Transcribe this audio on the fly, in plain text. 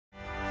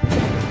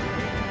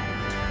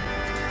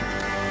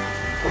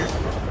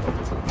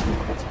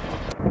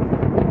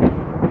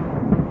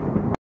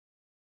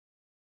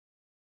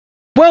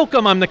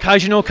Welcome, I'm the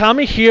Kaiju no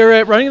Kami here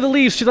at Running the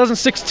Leaves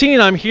 2016.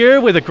 I'm here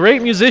with a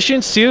great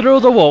musician, Cyril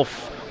the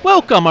Wolf.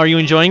 Welcome, are you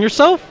enjoying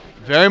yourself?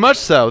 Very much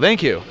so,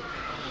 thank you.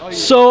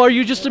 So are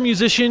you just a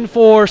musician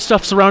for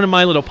stuff surrounding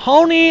My Little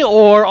Pony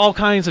or all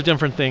kinds of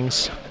different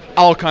things?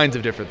 All kinds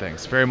of different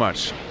things, very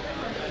much.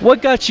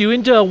 What got you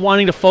into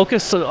wanting to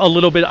focus a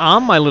little bit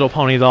on My Little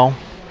Pony though?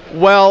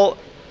 Well,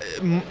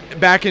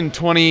 back in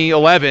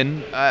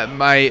 2011,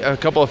 a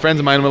couple of friends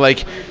of mine were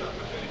like,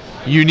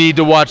 you need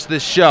to watch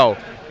this show.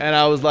 And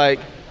I was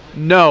like,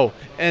 no.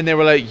 And they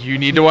were like, you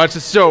need to watch the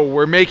show,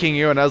 we're making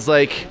you. And I was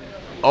like,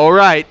 all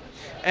right.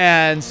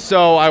 And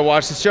so I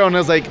watched the show and I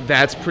was like,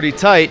 that's pretty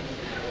tight.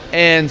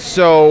 And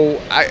so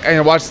I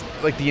watched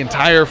like the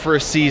entire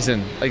first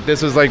season. Like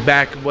this was like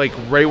back like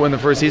right when the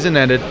first season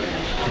ended.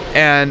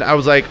 And I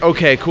was like,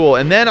 okay, cool.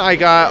 And then I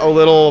got a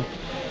little,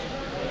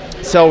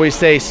 shall we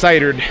say,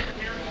 cidered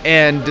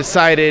and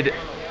decided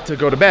to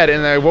go to bed.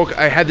 And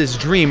I had this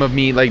dream of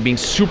me like being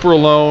super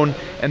alone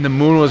and the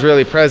moon was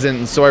really present.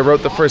 And so I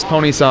wrote the first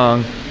pony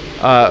song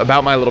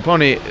about My Little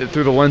Pony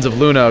through the lens of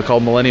Luna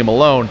called Millennium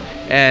Alone.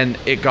 And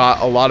it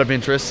got a lot of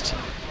interest.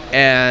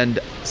 And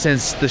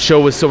since the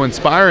show was so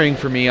inspiring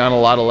for me on a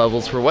lot of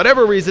levels, for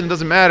whatever reason, it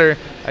doesn't matter,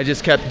 I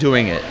just kept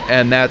doing it.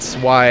 And that's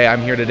why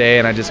I'm here today,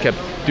 and I just kept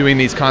doing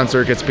these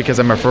concert circuits because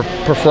I'm a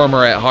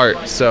performer at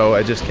heart. So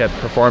I just kept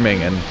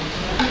performing, and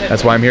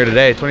that's why I'm here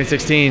today,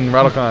 2016,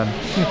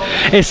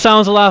 RotL. It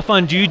sounds a lot of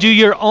fun. Do you do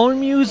your own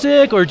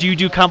music, or do you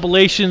do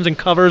compilations and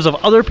covers of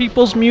other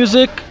people's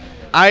music?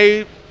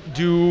 I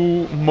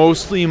do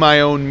mostly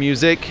my own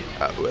music.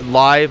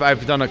 Live,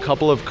 I've done a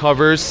couple of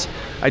covers.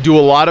 I do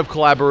a lot of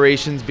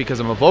collaborations because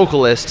I'm a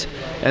vocalist,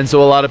 and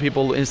so a lot of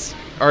people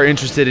are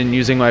interested in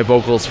using my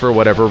vocals for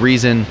whatever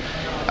reason.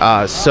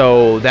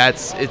 So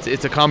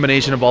it's a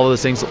combination of all of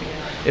those things.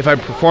 If I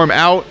perform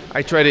out,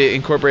 I try to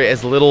incorporate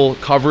as little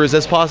covers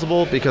as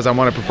possible because I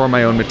want to perform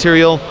my own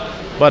material.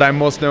 But I'm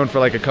most known for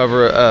like a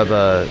cover of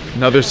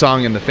another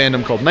song in the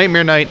fandom called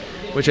Nightmare Night,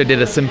 which I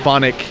did a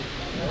symphonic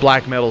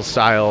black metal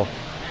style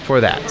for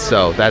that.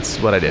 So that's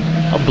what I did.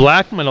 A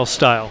black metal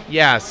style?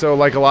 Yeah, so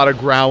like a lot of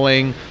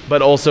growling,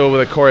 but also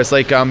with a chorus.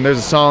 Like there's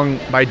a song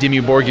by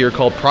Dimmu Borgir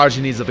called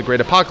Progenies of the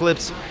Great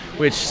Apocalypse,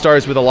 which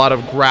starts with a lot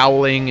of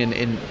growling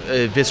and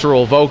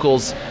visceral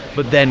vocals,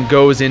 but then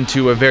goes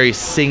into a very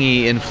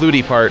singy and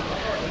fluty part.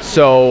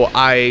 So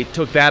I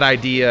took that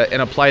idea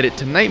and applied it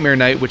to Nightmare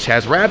Night, which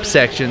has rap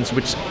sections,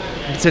 which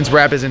since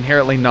rap is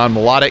inherently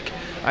non-melodic,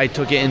 I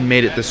took it and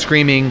made it the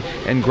screaming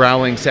and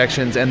growling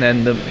sections, and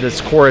then this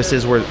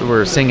choruses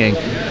were singing.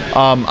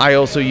 I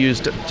also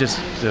used, just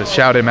to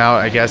shout him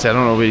out, I guess, I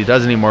don't know what he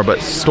does anymore, but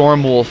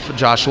Stormwolf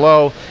Josh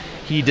Lowe,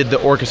 he did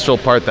the orchestral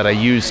part that I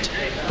used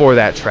for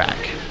that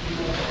track.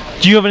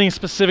 Do you have any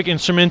specific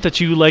instrument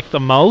that you like the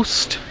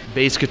most?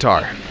 Bass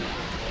guitar.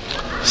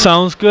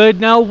 Sounds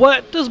good. Now,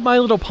 what does My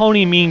Little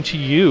Pony mean to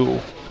you?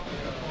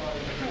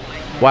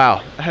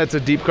 Wow, that's a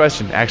deep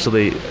question,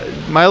 actually.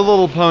 My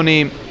Little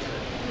Pony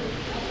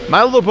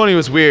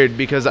was weird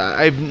because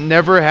I've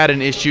never had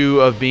an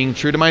issue of being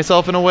true to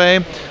myself in a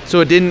way,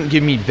 so it didn't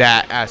give me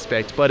that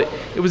aspect. But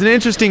it was an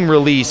interesting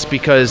release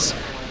because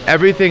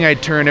everything I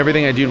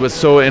did was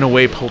so, in a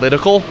way,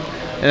 political.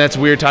 And that's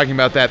weird talking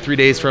about that 3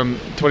 days from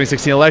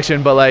 2016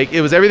 election, but like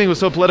everything was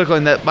so political,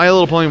 and that My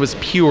Little Pony was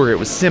pure, it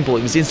was simple,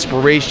 it was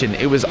inspiration,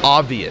 it was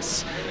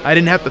obvious. I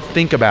didn't have to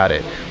think about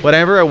it.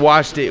 Whenever I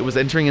watched it, it was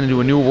entering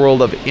into a new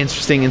world of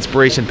interesting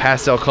inspiration,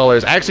 pastel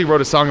colors. I actually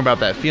wrote a song about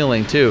that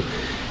feeling too.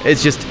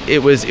 It's just, it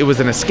was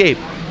an escape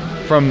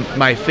from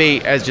my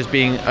fate as just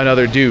being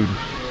another dude.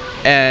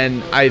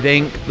 And I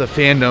thank the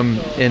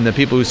fandom and the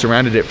people who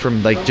surrounded it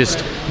from like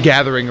just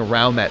gathering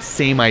around that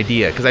same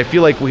idea, because I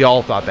feel like we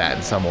all thought that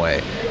in some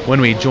way when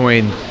we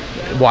joined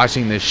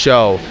watching this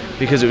show,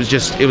 because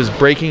it was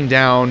breaking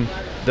down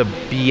the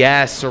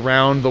BS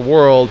around the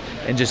world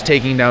and just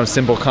taking down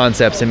simple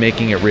concepts and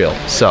making it real.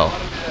 So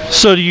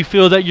do you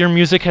feel that your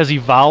music has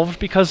evolved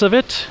because of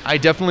it? I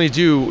definitely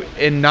do,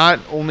 and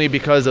not only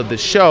because of the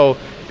show,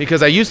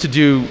 because I used to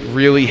do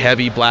really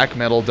heavy black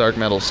metal, dark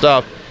metal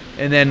stuff.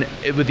 And then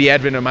with the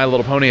advent of My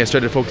Little Pony, I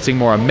started focusing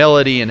more on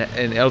melody and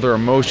other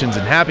emotions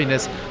and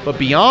happiness. But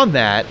beyond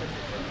that,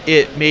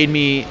 it made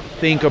me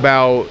think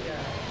about,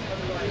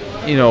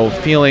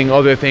 feeling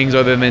other things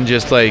other than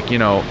just like,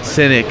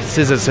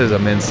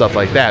 cynicism and stuff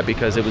like that,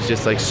 because it was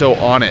just like so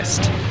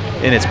honest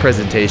in its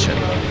presentation.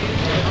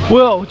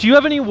 Well, do you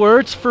have any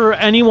words for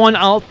anyone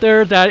out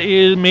there that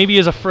maybe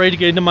is afraid to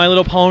get into My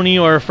Little Pony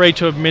or afraid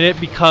to admit it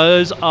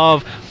because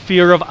of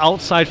fear of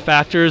outside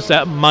factors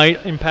that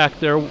might impact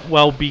their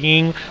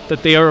well-being,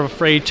 that they are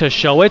afraid to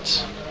show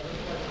it?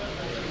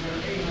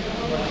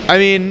 I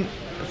mean,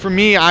 for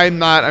me, I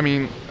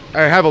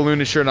have a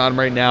Luna shirt on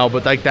right now,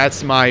 but like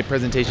that's my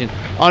presentation.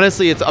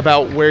 Honestly, it's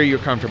about where you're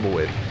comfortable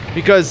with.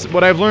 Because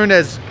what I've learned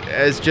as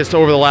just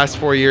over the last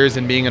 4 years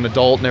and being an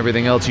adult and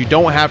everything else, you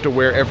don't have to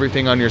wear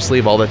everything on your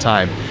sleeve all the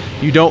time.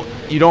 You don't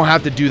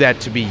have to do that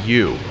to be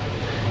you.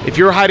 If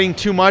you're hiding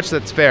too much,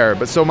 that's fair.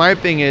 But so my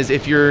thing is,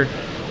 if your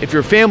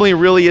family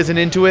really isn't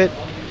into it,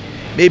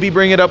 maybe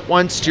bring it up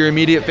once to your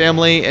immediate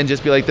family and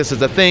just be like, this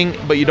is a thing,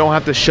 but you don't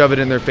have to shove it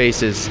in their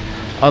faces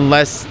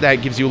unless that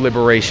gives you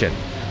liberation.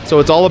 So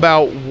it's all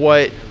about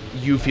what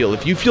you feel.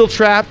 If you feel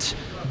trapped,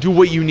 do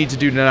what you need to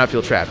do to not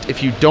feel trapped.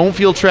 If you don't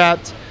feel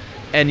trapped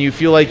and you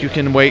feel like you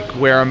can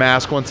wear a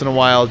mask once in a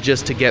while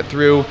just to get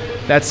through,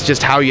 that's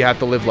just how you have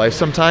to live life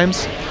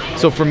sometimes.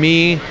 So for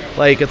me,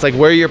 like, it's like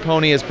wear your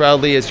pony as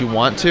proudly as you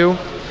want to.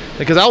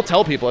 Because I'll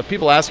tell people, if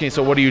people ask me,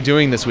 so what are you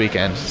doing this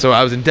weekend? So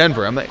I was in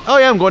Denver. I'm like, oh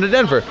yeah, I'm going to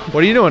Denver.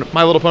 What are you doing?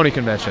 My Little Pony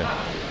convention.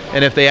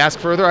 And if they ask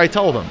further, I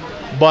tell them.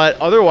 But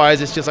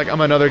otherwise, it's just like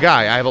I'm another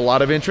guy. I have a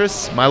lot of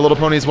interests. My Little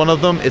Pony is one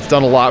of them. It's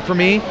done a lot for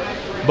me.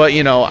 But,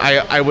 you know,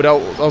 I would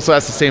also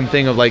ask the same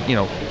thing of, like, you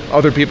know,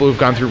 other people who've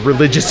gone through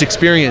religious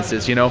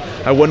experiences, you know.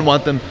 I wouldn't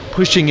want them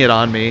pushing it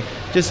on me.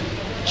 Just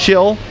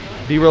chill,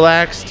 be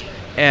relaxed.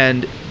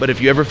 But if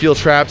you ever feel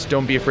trapped,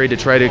 don't be afraid to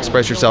try to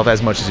express yourself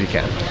as much as you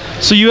can.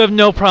 So you have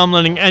no problem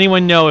letting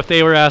anyone know if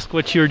they were asked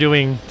what you were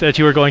doing, that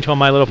you were going to a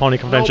My Little Pony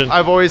convention? Nope.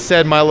 I've always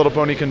said My Little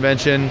Pony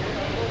convention,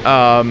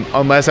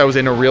 unless I was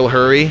in a real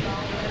hurry,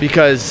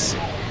 because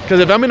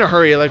if I'm in a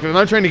hurry, like if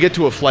I'm trying to get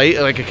to a flight,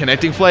 like a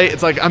connecting flight,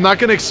 it's like I'm not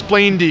going to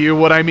explain to you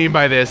what I mean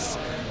by this.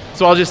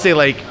 So I'll just say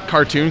like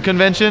cartoon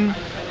convention.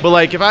 But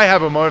like if I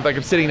have a moment, like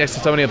I'm sitting next to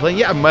somebody and playing,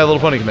 yeah, My Little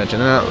Pony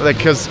convention, and like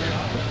because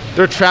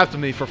they're trapped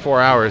with me for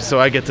 4 hours, so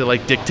I get to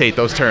like dictate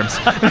those terms.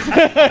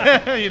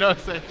 You know what I'm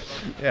saying?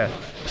 Yeah.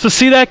 So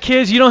see that,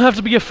 kids? You don't have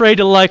to be afraid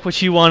to like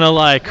what you want to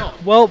like. No.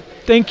 Well,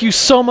 thank you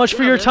so much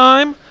for your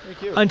time.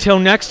 Thank you. Until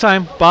next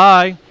time,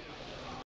 bye.